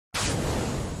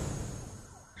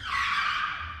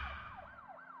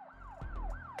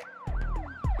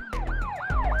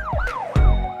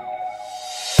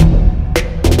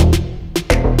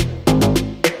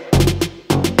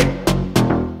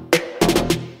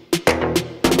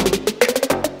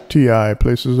T.I.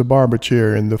 places a barber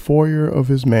chair in the foyer of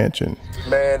his mansion.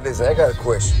 Man, listen, I got a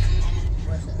question.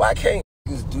 Why can't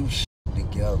niggas do shit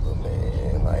together,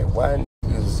 man? Like, why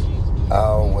niggas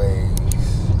always...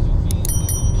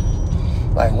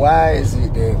 Like, why is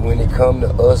it that when it come to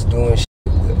us doing shit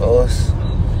with us,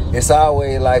 it's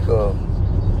always like a...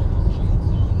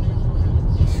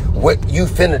 what you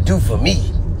finna do for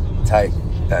me type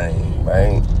thing,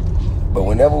 right? But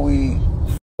whenever we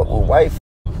fuck with white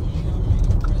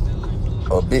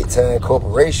or big time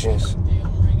corporations,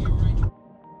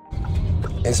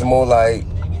 it's more like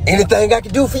anything I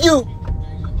can do for you.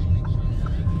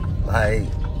 Like,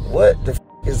 what the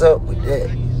is up with that?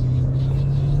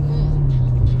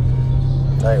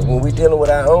 Like, when we dealing with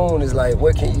our own, it's like,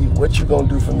 what you gonna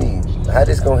do for me? How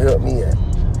this gonna help me out?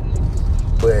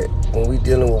 But when we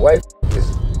dealing with white,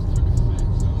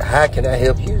 how can I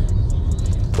help you?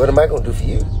 What am I gonna do for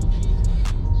you?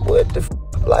 What the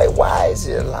like, why is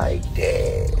it like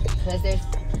that? Because they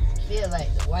feel like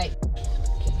the white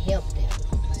can help them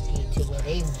get to where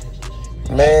they want to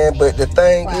be. Man, but the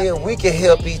thing is, we can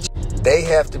help each other. They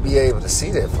have to be able to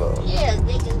see that for them. Yeah,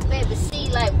 they can be able to see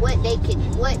like what you can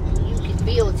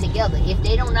build together. If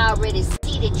they don't already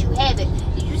see that you have it,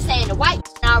 you saying the white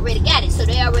already got it, so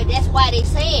that's why they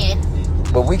saying.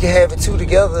 But we can have it two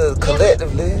together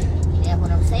collectively. That's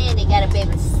what I'm saying. They gotta be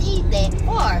able to see that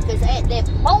far, because at that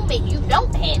moment you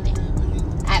don't have it.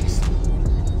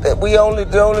 Absolutely. That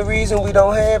the only reason we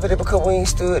don't have it is because we ain't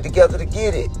stood together to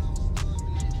get it.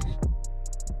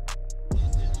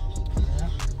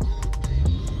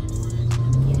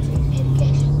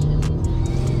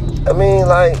 I mean,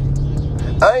 like,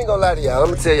 I ain't gonna lie to y'all. I'm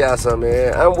gonna tell y'all something,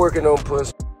 man. I'm working on putting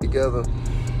some together,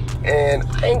 and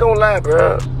I ain't gonna lie,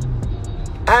 bro.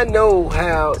 I know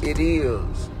how it is.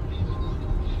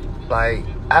 Like,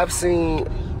 I've seen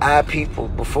our people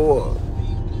before,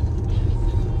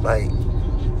 like,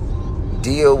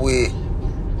 deal with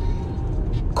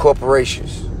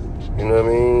corporations. You know what I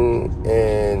mean?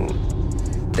 And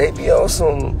they be on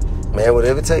some, man,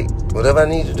 whatever it take, whatever I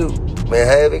need to do. Man,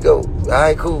 however it go. All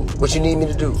right, cool. What you need me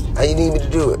to do? How you need me to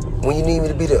do it? When you need me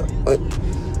to be there? But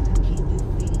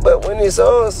when it's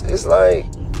us, it's like,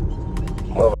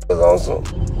 motherfuckers on some,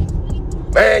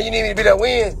 man, you need me to be there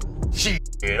when? Shit,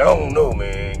 I don't know,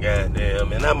 man. Goddamn,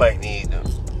 man, I might need them.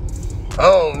 I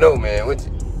don't know, man. What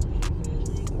you,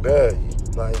 bruh,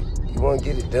 like, you want to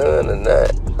get it done or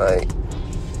not? Like,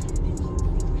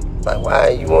 why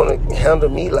you want to handle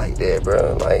me like that,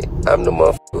 bro? Like, I'm the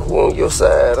motherfucker who on your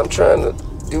side. I'm trying to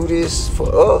do this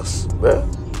for us, bro.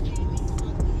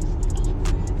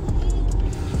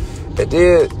 And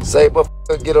then, say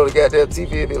motherfucker get on the goddamn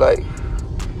TV and be like,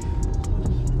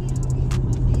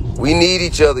 we need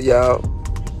each other, y'all.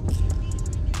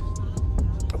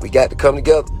 We got to come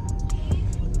together.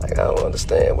 Like, I don't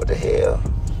understand what the hell.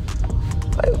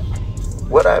 Like,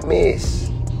 what I miss?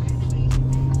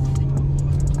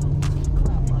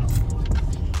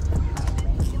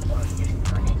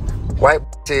 White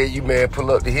tell you, man,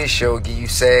 pull up to his show, give you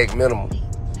SAG minimum.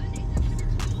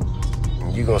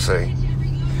 And you gonna say,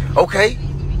 okay,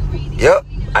 yep,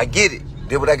 I get it.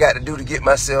 Did what I got to do to get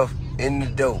myself in the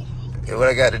door. Did what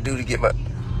I got to do to get my...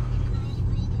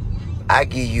 I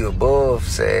give you above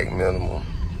SAG minimum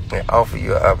and offer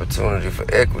you an opportunity for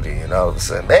equity, and all of a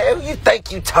sudden, man, who you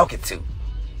think you talking to?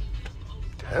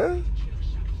 Huh?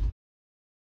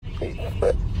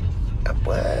 What?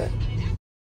 What?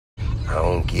 I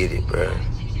don't get it, bro.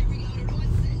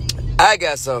 I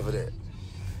got something for that.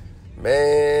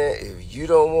 Man, if you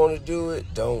don't want to do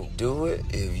it, don't do it.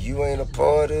 If you ain't a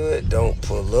part of it, don't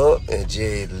pull up and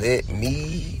just let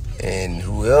me and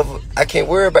whoever. I can't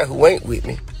worry about who ain't with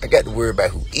me. I got to worry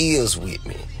about who is with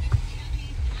me.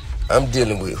 I'm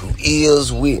dealing with who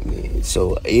is with me.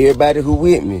 So everybody who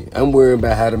with me, I'm worrying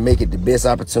about how to make it the best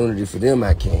opportunity for them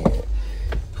I can.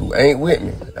 Who ain't with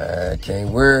me, I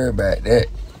can't worry about that.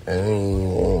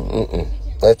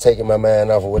 That's taking my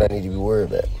mind off of what I need to be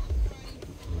worried about.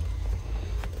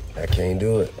 I can't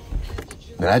do it.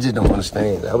 But I just don't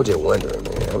understand. I was just wondering,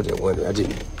 man. I just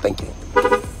be thinking.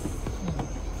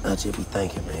 I just be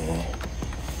thinking, man.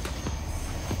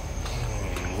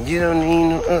 You don't need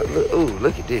no...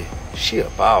 look at this. She a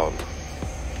baller.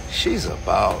 She's a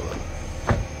baller.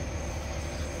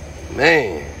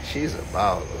 Man, she's a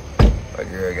baller. My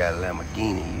girl got a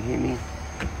Lamborghini, you hear me?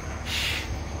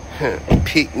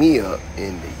 Pick me up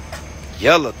in the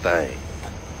yellow thing.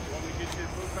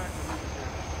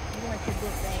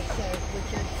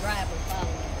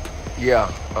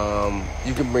 Yeah,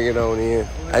 you can bring it on in.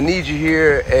 I need you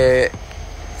here at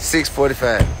 6:45.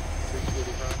 Yeah,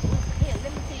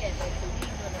 let me see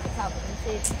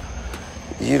that.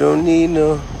 You don't need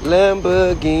no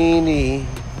Lamborghini.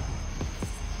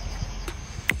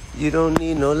 You don't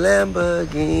need no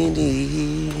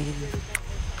Lamborghini.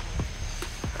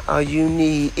 All you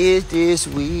need is this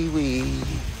wee-wee.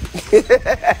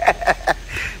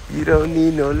 You don't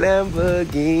need no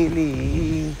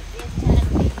Lamborghini.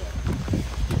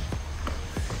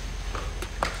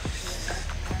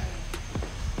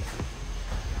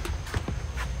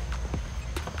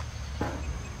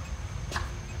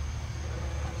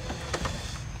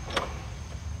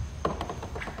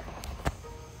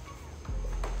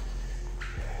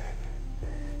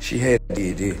 She had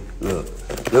did it.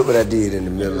 Look what I did in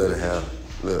the middle of the house.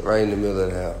 Look, right in the middle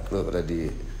of the house. Look what I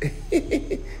did.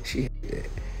 She had that.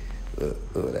 Look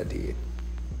what I did.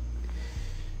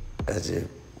 I just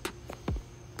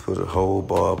put a whole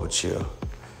barber chair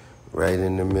right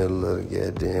in the middle of the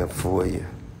goddamn foyer.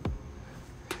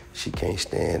 She can't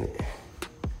stand it.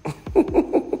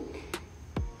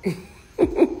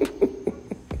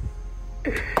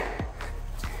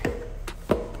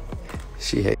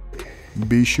 She hates it.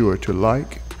 Be sure to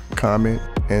like, comment,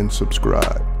 and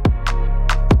subscribe.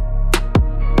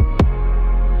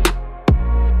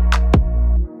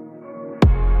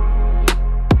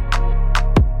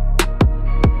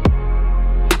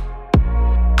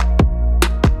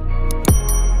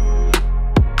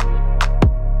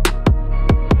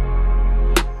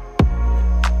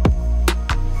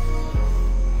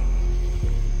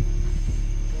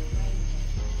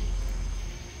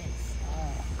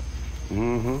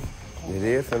 It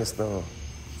is finna storm.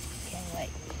 Can't wait.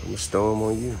 I'm gonna storm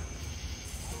on you. I'm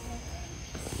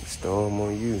gonna storm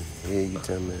on you. Yeah, you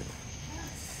tell me.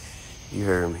 You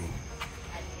heard me.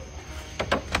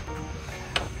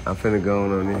 I'm finna go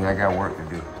on in here. I got work to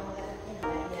do.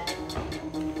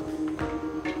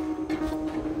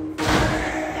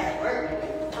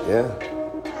 Yeah.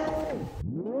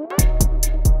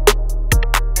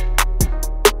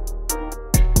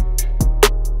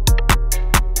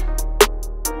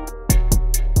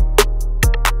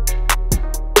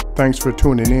 Thanks for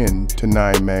tuning in to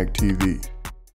 9 Mag TV.